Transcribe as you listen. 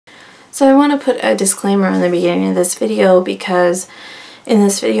So I want to put a disclaimer in the beginning of this video because in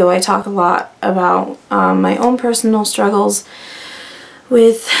this video I talk a lot about my own personal struggles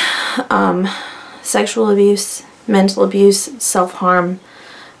with sexual abuse, mental abuse, self-harm,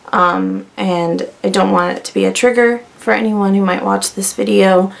 and I don't want it to be a trigger for anyone who might watch this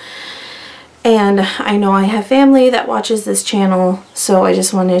video. And I know I have family that watches this channel, so I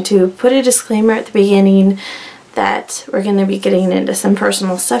just wanted to put a disclaimer at the beginning that we're going to be getting into some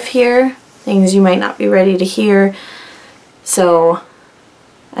personal stuff here, things you might not be ready to hear. So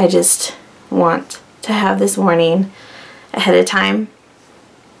I just want to have this warning ahead of time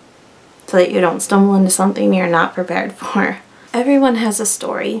so that you don't stumble into something you're not prepared for. Everyone has a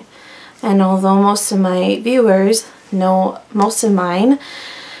story, and although most of my viewers know most of mine,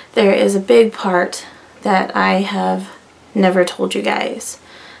 there is a big part that I have never told you guys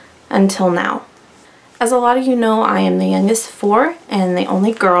until now. As a lot of you know, I am the youngest of four and the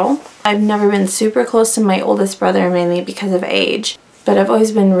only girl. I've never been super close to my oldest brother, mainly because of age, but I've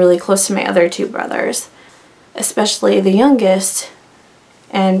always been really close to my other two brothers, especially the youngest,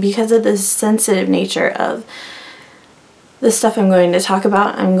 and because of the sensitive nature of the stuff I'm going to talk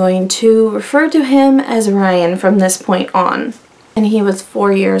about, I'm going to refer to him as Ryan from this point on. And he was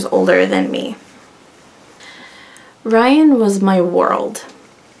 4 years older than me. Ryan was my world.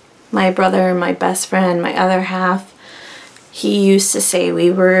 My brother, my best friend, my other half. He used to say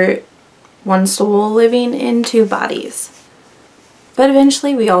we were one soul living in two bodies. But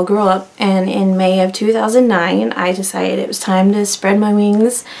eventually we all grew up, and in May of 2009 I decided it was time to spread my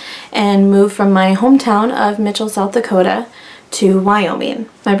wings and move from my hometown of Mitchell, South Dakota to Wyoming.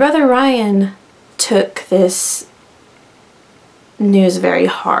 My brother Ryan took this news very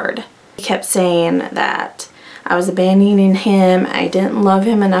hard. He kept saying that I was abandoning him, I didn't love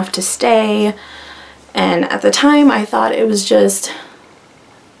him enough to stay, and at the time I thought it was just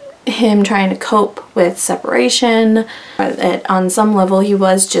him trying to cope with separation, or that on some level he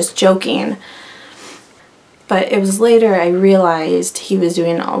was just joking. But it was later I realized he was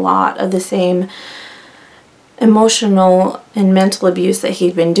doing a lot of the same emotional and mental abuse that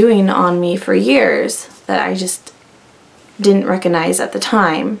he'd been doing on me for years that I just didn't recognize at the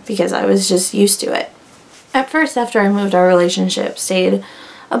time because I was just used to it. At first, after I moved, our relationship stayed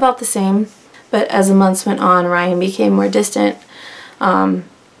about the same, but as the months went on, Ryan became more distant,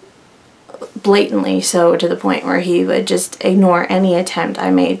 blatantly so, to the point where he would just ignore any attempt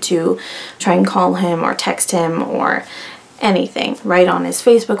I made to try and call him or text him or anything, right on his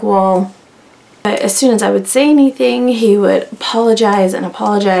Facebook wall. But as soon as I would say anything, he would apologize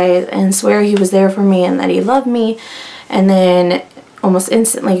and swear he was there for me and that he loved me, and then almost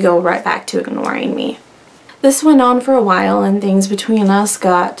instantly go right back to ignoring me. This went on for a while, and things between us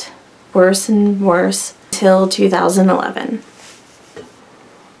got worse and worse until 2011.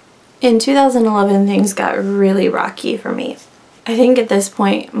 In 2011, things got really rocky for me. I think at this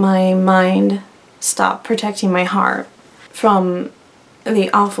point my mind stopped protecting my heart from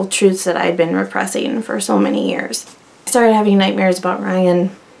the awful truths that I'd been repressing for so many years. I started having nightmares about Ryan,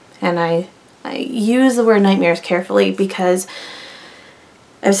 and I use the word nightmares carefully because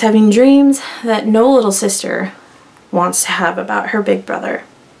I was having dreams that no little sister wants to have about her big brother.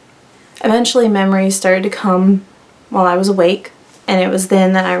 Eventually memories started to come while I was awake, and it was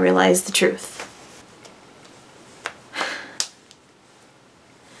then that I realized the truth.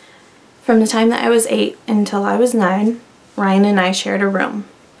 From the time that I was 8 until I was 9, Ryan and I shared a room.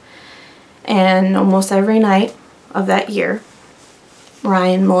 And almost every night of that year,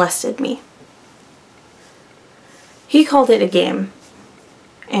 Ryan molested me. He called it a game,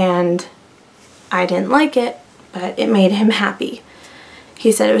 and I didn't like it, but it made him happy.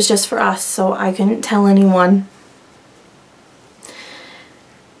 He said it was just for us, so I couldn't tell anyone.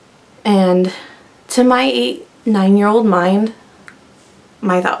 And to my 8-9-year-old mind,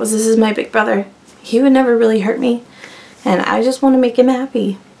 my thought was, this is my big brother. He would never really hurt me, and I just want to make him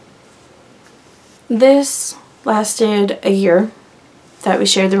happy. This lasted a year that we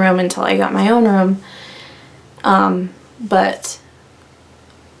shared the room until I got my own room. But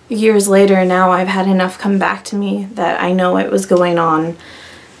years later now, I've had enough come back to me that I know it was going on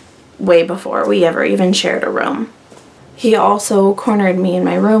way before we ever even shared a room. He also cornered me in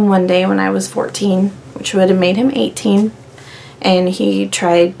my room one day when I was 14, which would have made him 18, and he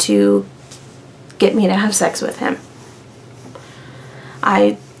tried to get me to have sex with him.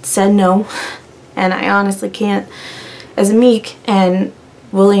 I said no, and I honestly can't, as meek and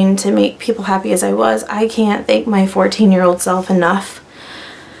willing to make people happy as I was, I can't thank my 14-year-old self enough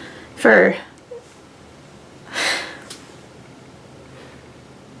for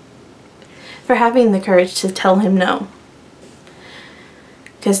having the courage to tell him no.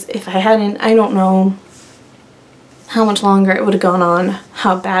 Because if I hadn't, I don't know how much longer it would have gone on,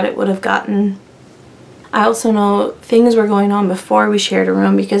 how bad it would have gotten. I also know things were going on before we shared a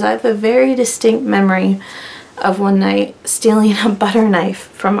room, because I have a very distinct memory of one night stealing a butter knife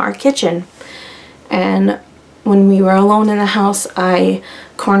from our kitchen. And when we were alone in the house, I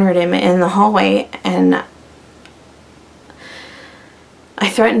cornered him in the hallway and I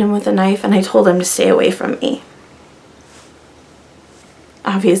threatened him with a knife and I told him to stay away from me.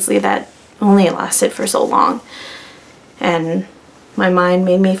 Obviously that only lasted for so long, and my mind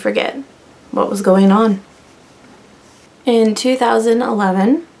made me forget what was going on. In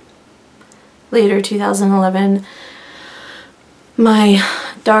 2011, later 2011, my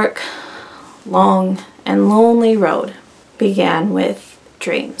dark, long, and lonely road began with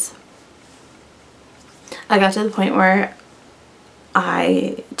dreams. I got to the point where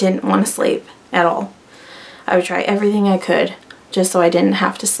I didn't want to sleep at all. I would try everything I could just so I didn't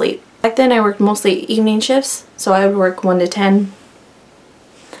have to sleep. Back then I worked mostly evening shifts, so I would work 1 to 10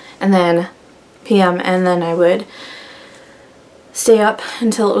 and then p.m. and then I would stay up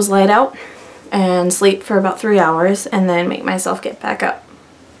until it was light out and sleep for about 3 hours and then make myself get back up.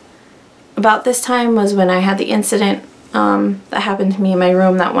 About this time was when I had the incident that happened to me in my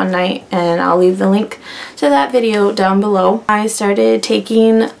room that one night, and I'll leave the link to that video down below. I started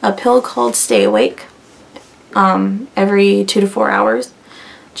taking a pill called Stay Awake every 2 to 4 hours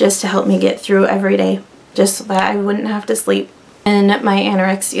just to help me get through every day, just so that I wouldn't have to sleep. And my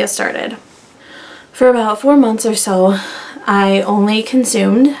anorexia started. For about 4 months or so, I only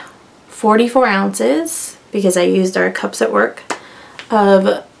consumed 44 ounces, because I used our cups at work,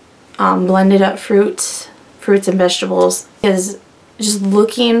 of blended up fruits and vegetables, because just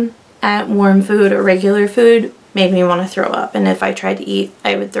looking at warm food or regular food made me want to throw up, and if I tried to eat,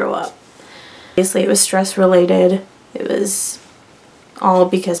 I would throw up. Obviously it was stress related. It was all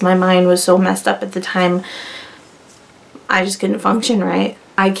because my mind was so messed up at the time. I just couldn't function right.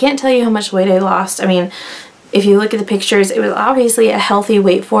 I can't tell you how much weight I lost. I mean, if you look at the pictures, it was obviously a healthy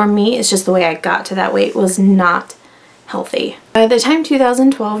weight for me. It's just the way I got to that weight was not healthy. By the time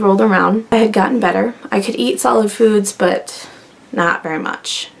 2012 rolled around, I had gotten better. I could eat solid foods, but not very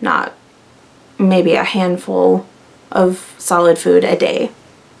much. Not maybe a handful of solid food a day.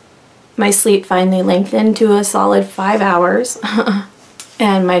 My sleep finally lengthened to a solid 5 hours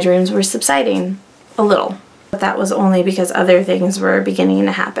and my dreams were subsiding a little. But that was only because other things were beginning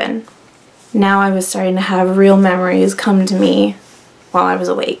to happen. Now I was starting to have real memories come to me while I was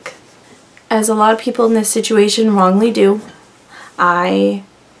awake. As a lot of people in this situation wrongly do, I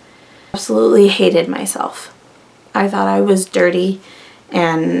absolutely hated myself. I thought I was dirty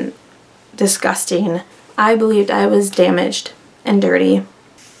and disgusting. I believed I was damaged and dirty.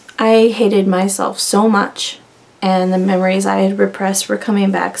 I hated myself so much, and the memories I had repressed were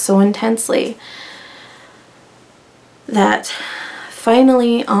coming back so intensely that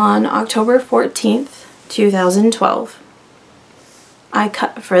finally on October 14th, 2012, I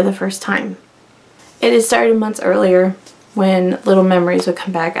cut for the first time. It had started months earlier. When little memories would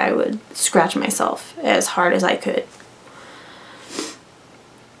come back, I would scratch myself as hard as I could.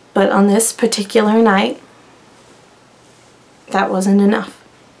 But on this particular night, that wasn't enough.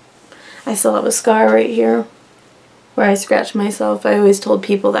 I still have a scar right here where I scratched myself. I always told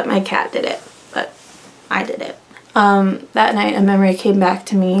people that my cat did it, but I did it. That night a memory came back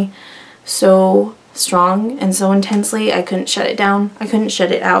to me so strong and so intensely I couldn't shut it down. I couldn't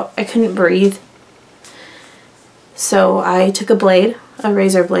shut it out. I couldn't breathe. So I took a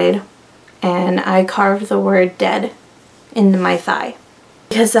razor blade, and I carved the word dead into my thigh.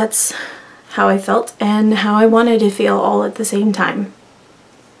 Because that's how I felt and how I wanted to feel all at the same time.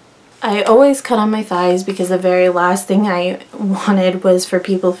 I always cut on my thighs because the very last thing I wanted was for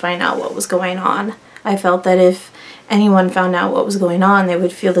people to find out what was going on. I felt that if anyone found out what was going on, they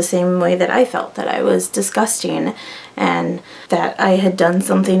would feel the same way that I felt, that I was disgusting and that I had done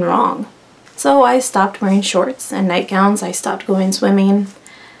something wrong. So I stopped wearing shorts and nightgowns. I stopped going swimming.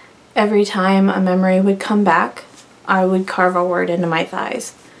 Every time a memory would come back, I would carve a word into my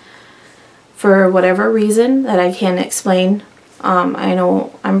thighs. For whatever reason that I can't explain,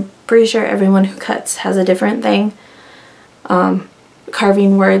 I'm pretty sure everyone who cuts has a different thing.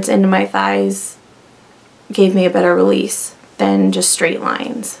 Carving words into my thighs gave me a better release than just straight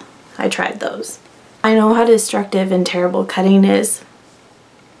lines. I tried those. I know how destructive and terrible cutting is,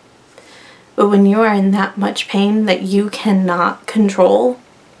 but when you are in that much pain that you cannot control,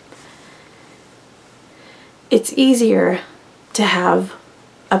 it's easier to have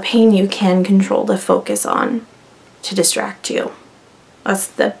a pain you can control to focus on, to distract you. That's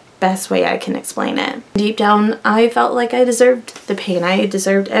the best way I can explain it. Deep down, I felt like I deserved the pain. I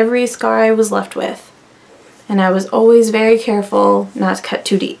deserved every scar I was left with. And I was always very careful not to cut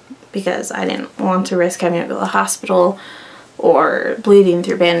too deep because I didn't want to risk having to go to the hospital or bleeding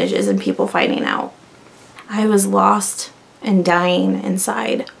through bandages and people finding out. I was lost and dying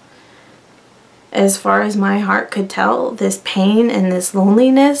inside. As far as my heart could tell, this pain and this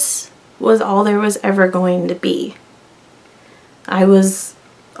loneliness was all there was ever going to be. I was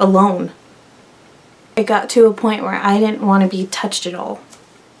alone. It got to a point where I didn't want to be touched at all.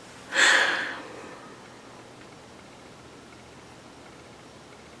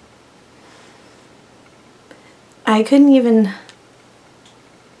 I couldn't even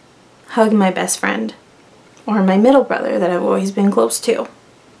hug my best friend or my middle brother that I've always been close to.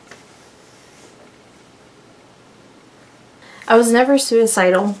 I was never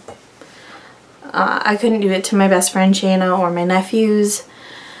suicidal. I couldn't do it to my best friend Shayna or my nephews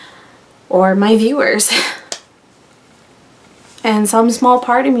or my viewers. And some small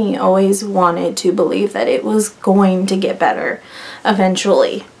part of me always wanted to believe that it was going to get better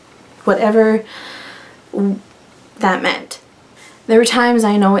eventually, whatever that meant. There were times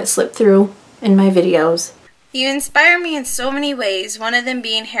I know it slipped through in my videos. You inspire me in so many ways, one of them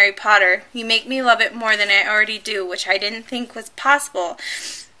being Harry Potter. You make me love it more than I already do, which I didn't think was possible,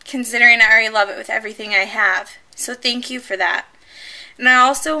 considering I already love it with everything I have. So thank you for that. And I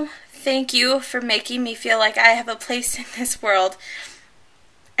also thank you for making me feel like I have a place in this world,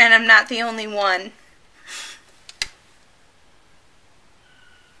 and I'm not the only one.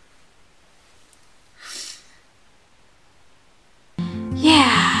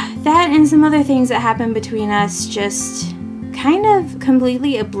 Yeah, that and some other things that happened between us just kind of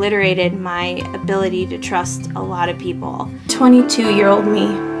completely obliterated my ability to trust a lot of people. 22-year-old me.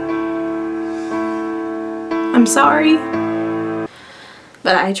 I'm sorry,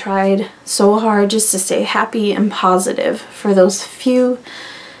 but I tried so hard just to stay happy and positive for those few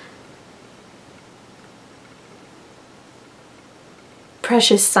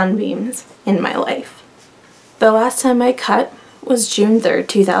precious sunbeams in my life. The last time I cut was June 3rd,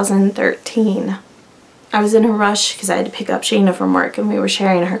 2013. I was in a rush because I had to pick up Shayna from work and we were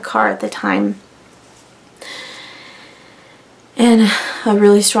sharing her car at the time. And a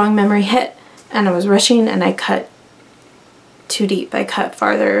really strong memory hit and I was rushing and I cut too deep. I cut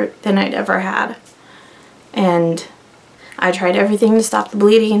farther than I'd ever had. And I tried everything to stop the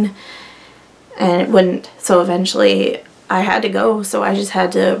bleeding and it wouldn't. So eventually I had to go, so I just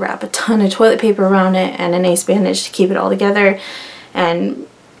had to wrap a ton of toilet paper around it and an ace bandage to keep it all together and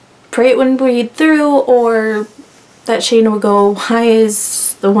pray it wouldn't bleed through or that Shayna would go, why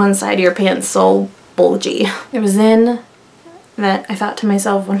is the one side of your pants so bulgy? It was then that I thought to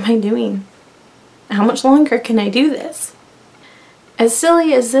myself, what am I doing? How much longer can I do this? As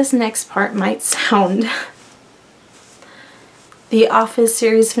silly as this next part might sound, The Office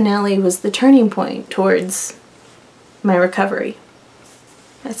series finale was the turning point towards my recovery.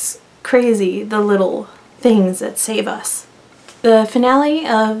 That's crazy, the little things that save us. The finale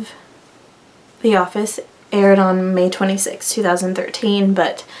of The Office aired on May 26, 2013,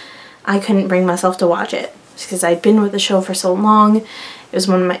 but I couldn't bring myself to watch it because I'd been with the show for so long. It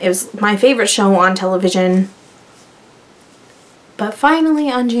was my favorite show on television. But finally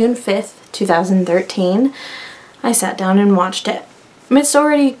on June 5th, 2013, I sat down and watched it. Amidst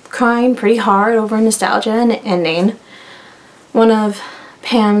already crying pretty hard over nostalgia and ending, one of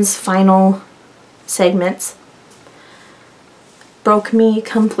Pam's final segments broke me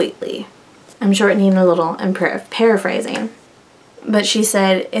completely. I'm shortening a little and paraphrasing. But she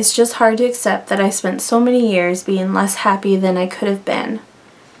said, "It's just hard to accept that I spent so many years being less happy than I could have been.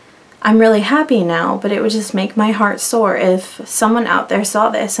 I'm really happy now, but it would just make my heart sore if someone out there saw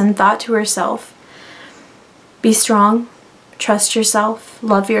this and thought to herself, be strong, trust yourself,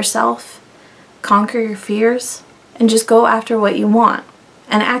 love yourself, conquer your fears, and just go after what you want.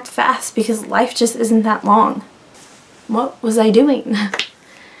 And act fast because life just isn't that long." What was I doing?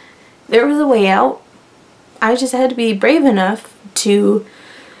 There was a way out. I just had to be brave enough to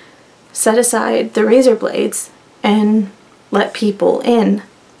set aside the razor blades and let people in.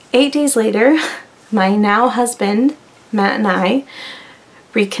 8 days later, my now husband, Matt, and I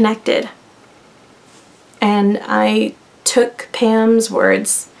reconnected. And I took Pam's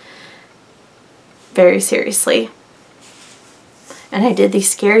words very seriously. And I did the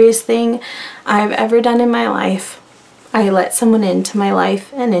scariest thing I've ever done in my life. I let someone into my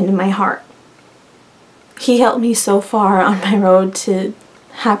life and into my heart. He helped me so far on my road to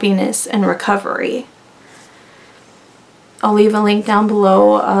happiness and recovery. I'll leave a link down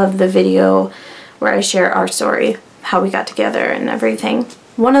below of the video where I share our story, how we got together and everything.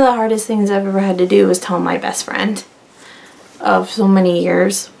 one of the hardest things I've ever had to do was tell my best friend of so many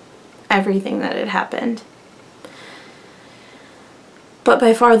years everything that had happened. But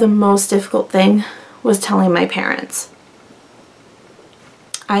by far the most difficult thing was telling my parents.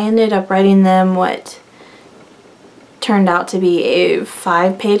 I ended up writing them what turned out to be a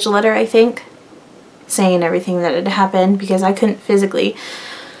 5-page letter, I think, saying everything that had happened because I couldn't physically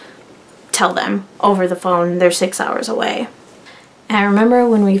tell them over the phone. They're 6 hours away. And I remember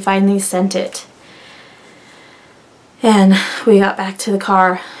when we finally sent it and we got back to the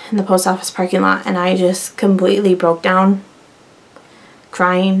car in the post office parking lot, and I just completely broke down,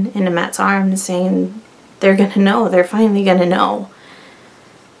 crying into Matt's arms, saying, they're gonna know, they're finally gonna know.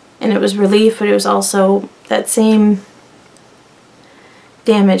 And it was relief, but it was also that same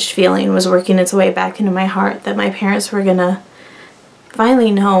damaged feeling was working its way back into my heart that my parents were gonna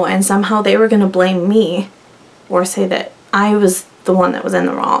finally know, and somehow they were gonna blame me or say that I was the one that was in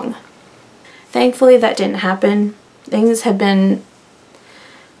the wrong. Thankfully that didn't happen. Things have been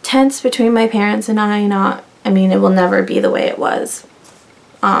tense between my parents and I mean, it will never be the way it was.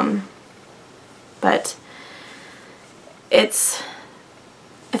 But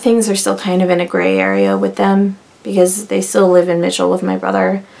things are still kind of in a gray area with them because they still live in Mitchell with my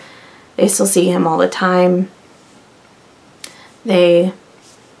brother. They still see him all the time. He's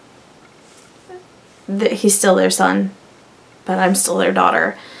still their son, but I'm still their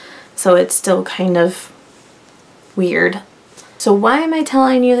daughter. So it's still kind of weird. So why am I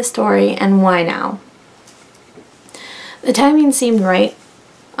telling you the story, and why now? The timing seemed right.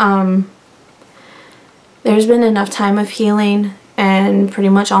 There's been enough time of healing, and pretty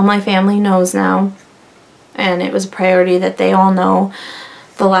much all my family knows now. And it was a priority that they all know.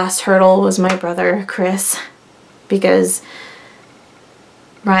 The last hurdle was my brother, Chris, because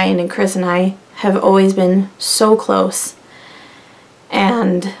Ryan and Chris and I have always been so close.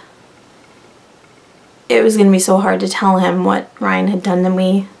 And it was going to be so hard to tell him what Ryan had done to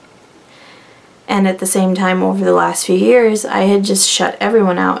me. And at the same time, over the last few years, I had just shut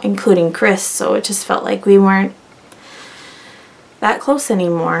everyone out, including Chris, so it just felt like we weren't that close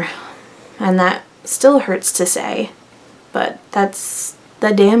anymore. And that still hurts to say, but that's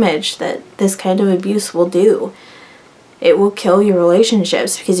the damage that this kind of abuse will do. It will kill your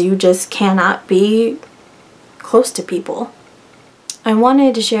relationships because you just cannot be close to people. I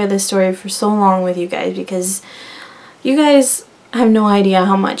wanted to share this story for so long with you guys because you guys have no idea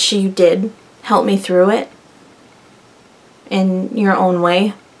how much you did help me through it in your own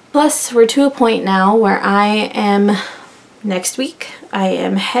way. Plus, we're to a point now where next week, I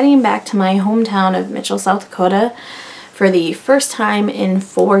am heading back to my hometown of Mitchell, South Dakota for the first time in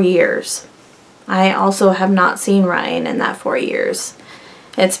 4 years. I also have not seen Ryan in that 4 years.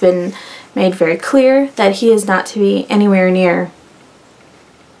 It's been made very clear that he is not to be anywhere near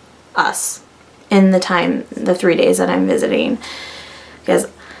us in the 3 days that I'm visiting, because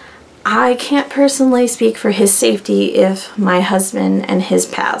I can't personally speak for his safety if my husband and his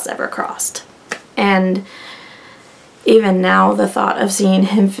paths ever crossed. And even now, the thought of seeing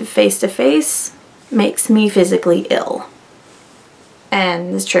him face to face makes me physically ill.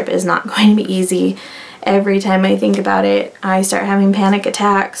 And this trip is not going to be easy. Every time I think about it, I start having panic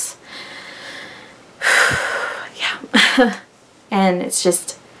attacks. Yeah. And it's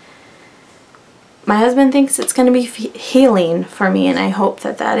just, my husband thinks it's going to be healing for me, and I hope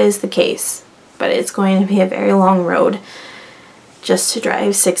that that is the case. But it's going to be a very long road just to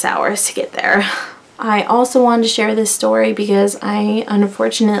drive 6 hours to get there. I also wanted to share this story because I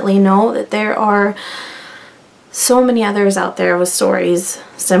unfortunately know that there are so many others out there with stories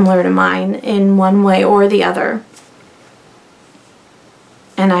similar to mine in one way or the other.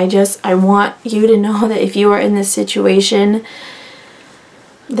 And I want you to know that if you are in this situation,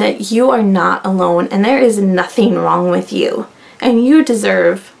 that you are not alone and there is nothing wrong with you. And you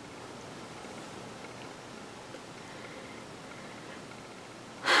deserve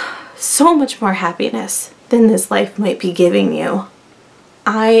so much more happiness than this life might be giving you.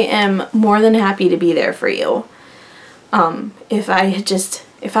 I am more than happy to be there for you. If I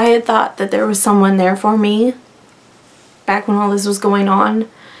had thought that there was someone there for me back when all this was going on,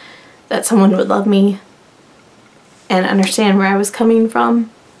 that someone would love me and understand where I was coming from,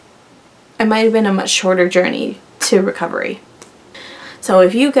 it might have been a much shorter journey to recovery. So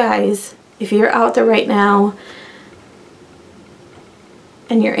if you're out there right now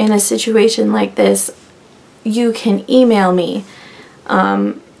and you're in a situation like this, you can email me.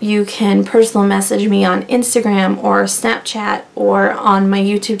 You can personal message me on Instagram or Snapchat or on my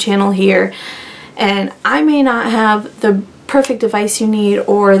YouTube channel here. And I may not have the perfect advice you need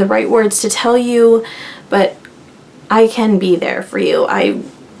or the right words to tell you, but I can be there for you. I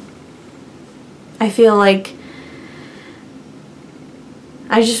feel like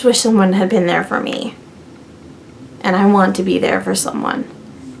I just wish someone had been there for me. And I want to be there for someone.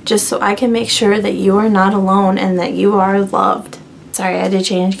 Just so I can make sure that you are not alone and that you are loved. Sorry, I had to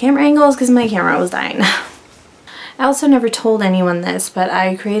change camera angles because my camera was dying. I also never told anyone this, but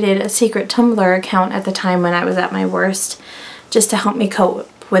I created a secret Tumblr account at the time when I was at my worst, just to help me cope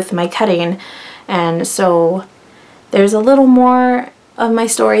with my cutting. And so there's a little more of my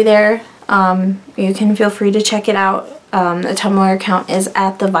story there. You can feel free to check it out. The Tumblr account is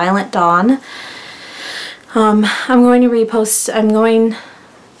at The Violent Dawn. I'm going to be posting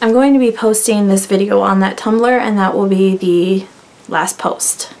this video on that Tumblr, and that will be the last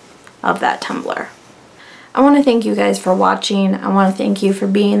post of that Tumblr. I want to thank you guys for watching. I want to thank you for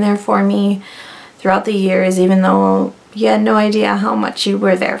being there for me throughout the years, even though you had no idea how much you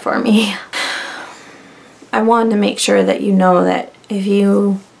were there for me. I wanted to make sure that you know that if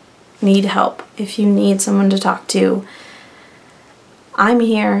you need help, if you need someone to talk to, I'm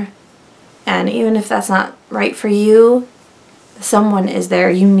here. And even if that's not right for you, someone is there.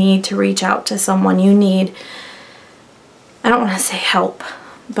 You need to reach out to someone. You need, I don't want to say help,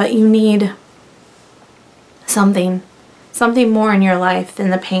 but you need something more in your life than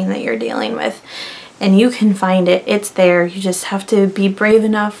the pain that you're dealing with. And you can find it. It's there. You just have to be brave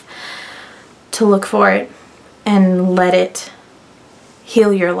enough to look for it and let it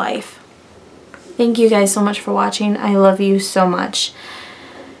heal your life. Thank you guys so much for watching. I love you so much.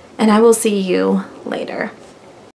 And I will see you later.